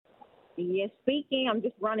Yes, speaking. I'm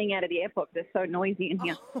just running out of the airport. They're so noisy in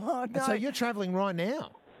here. Oh, And no. so you're travelling right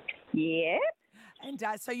now. Yeah. And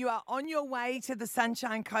so you are on your way to the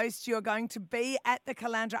Sunshine Coast. You're going to be at the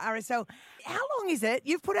Caloundra RSL. How long is it?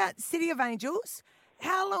 You've put out City of Angels.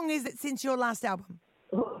 How long is it since your last album?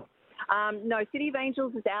 No, City of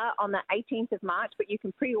Angels is out on the 18th of March, but you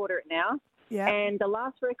can pre-order it now. Yeah. And the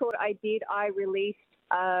last record I did, I released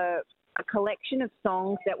a collection of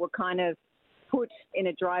songs that were kind of put in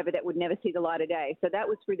a driver that would never see the light of day. So that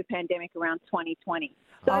was through the pandemic around 2020.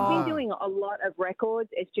 So I've been doing a lot of records.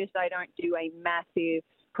 It's just I don't do a massive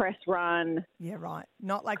press run. Yeah, right.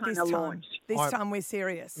 Not like this Kinda time. launch. This time we're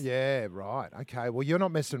serious. Yeah, right. Okay. Well, you're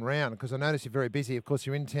not messing around because I notice you're very busy. Of course,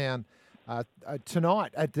 you're in town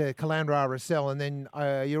tonight at the Caloundra RSL, and then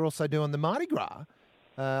you're also doing the Mardi Gras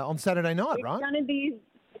on Saturday night, It's right? going to be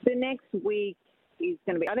the next week is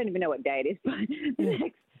going to be, I don't even know what day it is, but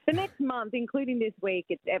the next month, including this week,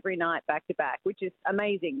 it's every night back to back, which is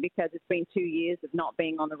amazing because it's been 2 years of not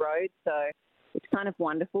being on the road. So it's kind of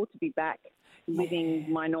wonderful to be back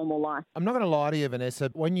living my normal life. I'm not going to lie to you,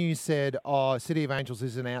 Vanessa. When you said, City of Angels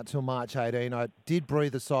isn't out till March 18, I did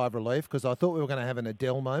breathe a sigh of relief because I thought we were going to have an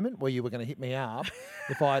Adele moment where you were going to hit me up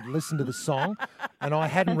if I had listened to the song and I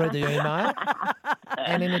hadn't read the email.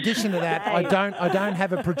 And in addition to that, I don't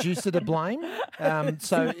have a producer to blame.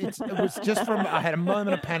 So it was just I had a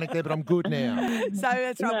moment of panic there, but I'm good now. So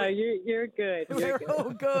that's right. No, you're good. We're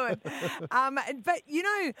all good. But,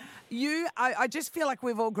 I just feel like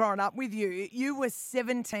we've all grown up with you. You were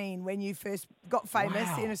 17 when you first got famous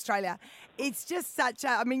in Australia. It's just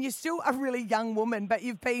you're still a really young woman, but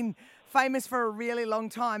you've been famous for a really long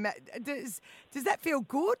time. Does that feel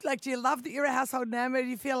good? Like, do you love that you're a household name, or do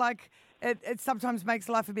you feel like it sometimes makes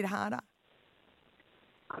life a bit harder?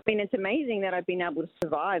 I mean, it's amazing that I've been able to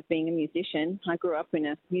survive being a musician. I grew up in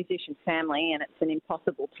a musician family, and it's an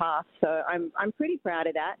impossible task. So I'm pretty proud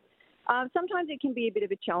of that. Sometimes it can be a bit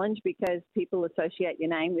of a challenge because people associate your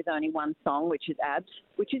name with only one song, which is ABS,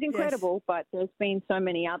 which is incredible. Yes. But there's been so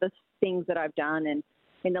many other things that I've done. And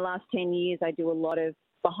in the last 10 years, I do a lot of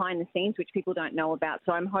behind the scenes, which people don't know about.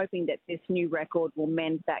 So I'm hoping that this new record will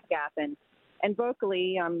mend that gap. And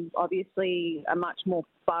vocally, I'm obviously a much more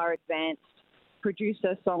far advanced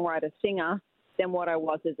producer, songwriter, singer than what I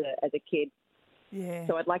was as a kid. Yeah.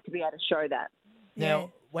 So I'd like to be able to show that.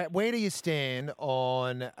 Now, where do you stand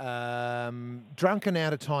on drunken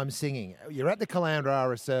out of time singing? You're at the Caloundra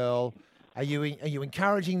RSL. Are you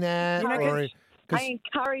encouraging that? I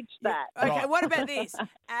encourage that. Okay, what about this?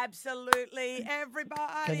 Absolutely, everybody.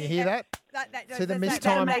 Can you hear that? See the missed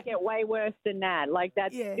That'll time? make it way worse than that. Like,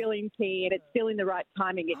 that's still in key and it's still in the right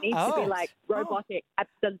timing. It needs to be like robotic.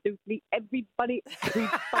 Absolutely, everybody.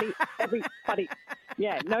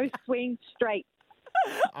 Yeah, no swing, straight.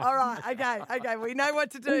 All right, okay, we know what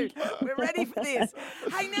to do. We're ready for this.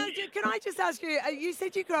 Hey, now, can I just ask you? You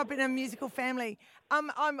said you grew up in a musical family.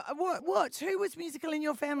 Who was musical in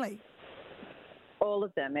your family? All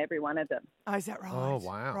of them, every one of them. Oh, is that right? Oh,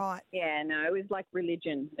 wow. Right. Yeah, no, it was like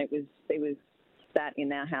religion. It was that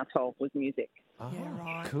in our household was music. Oh, Yeah,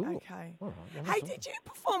 right. Cool. Okay. All right, well, Hey, that's did you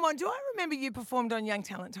perform do I remember you performed on Young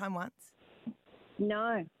Talent Time once?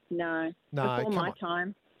 No. No, Before come my on.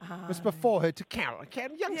 time. It was before her to Carol.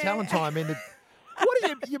 Young talent time ended. What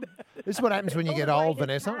are you? This is what happens when you get old,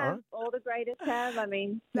 Vanessa. All right. All the greatest have. I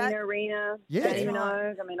mean, Tina Arena, Yeah. Danny That's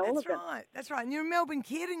Minogue. I mean, all of them. That's right. And you're a Melbourne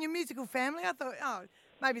kid and your musical family. I thought,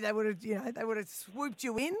 maybe they would have swooped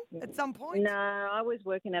you in at some point. No, I was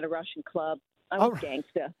working at a Russian club. I was a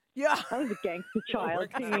gangster. Yeah. I was a gangster child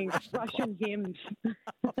singing Russian hymns.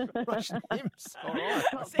 Russian hymns. All right.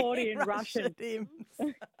 Top 40 in Russian. hymns.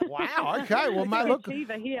 Wow. Okay. Well, mate, look,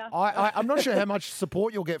 Here. I'm not sure how much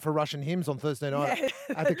support you'll get for Russian hymns on Thursday night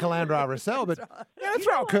at the Caloundra RSL, but let's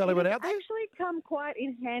throw a curly one out there. Actually, come quite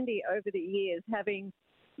in handy over the years, having,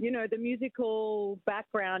 the musical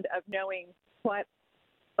background of knowing quite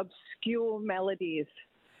obscure melodies.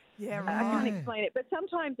 Yeah, I right. can't explain it, but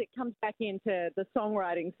sometimes it comes back into the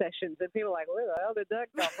songwriting sessions, and people are like, "Where the hell did that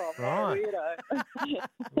come from?" Right.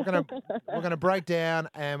 We're gonna break down,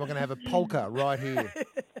 and we're gonna have a polka right here.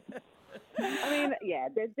 I mean, yeah,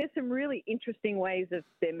 there's some really interesting ways of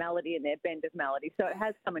their melody and their bend of melody, so it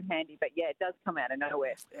has come in handy. But yeah, it does come out of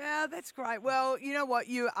nowhere. Yeah, that's great. Well, you know what?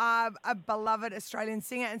 You are a beloved Australian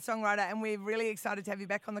singer and songwriter, and we're really excited to have you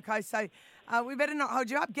back on the coast. So we better not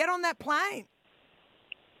hold you up. Get on that plane.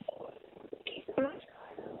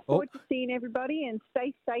 forward to seeing everybody, and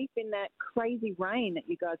stay safe in that crazy rain that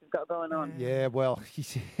you guys have got going on. Yeah, well,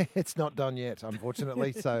 it's not done yet,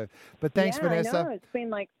 unfortunately. So, but thanks, Vanessa. I know. It's been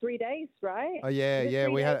like 3 days, right? Oh yeah, yeah.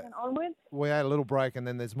 We had a little break, and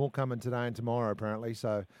then there's more coming today and tomorrow, apparently.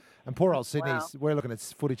 So, and poor old Sydney. Wow. We're looking at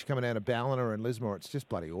footage coming out of Ballina and Lismore. It's just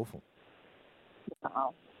bloody awful.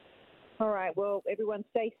 All right. Well, everyone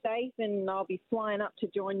stay safe, and I'll be flying up to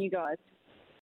join you guys.